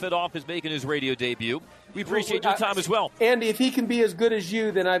cross that off as making his radio debut. We appreciate your time as well. Andy, if he can be as good as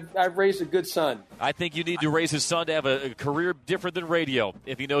you, then I've raised a good son. I think you need to raise his son to have a career different than radio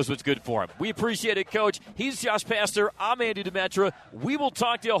if he knows what's good for him. We appreciate it, Coach. He's Josh Pastner. I'm Andy Demetra. We will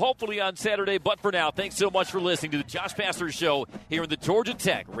talk to you hopefully on Saturday, but for now, thanks so much for listening to the Josh Pastner Show here on the Georgia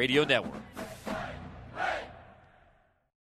Tech Radio Network. Hey!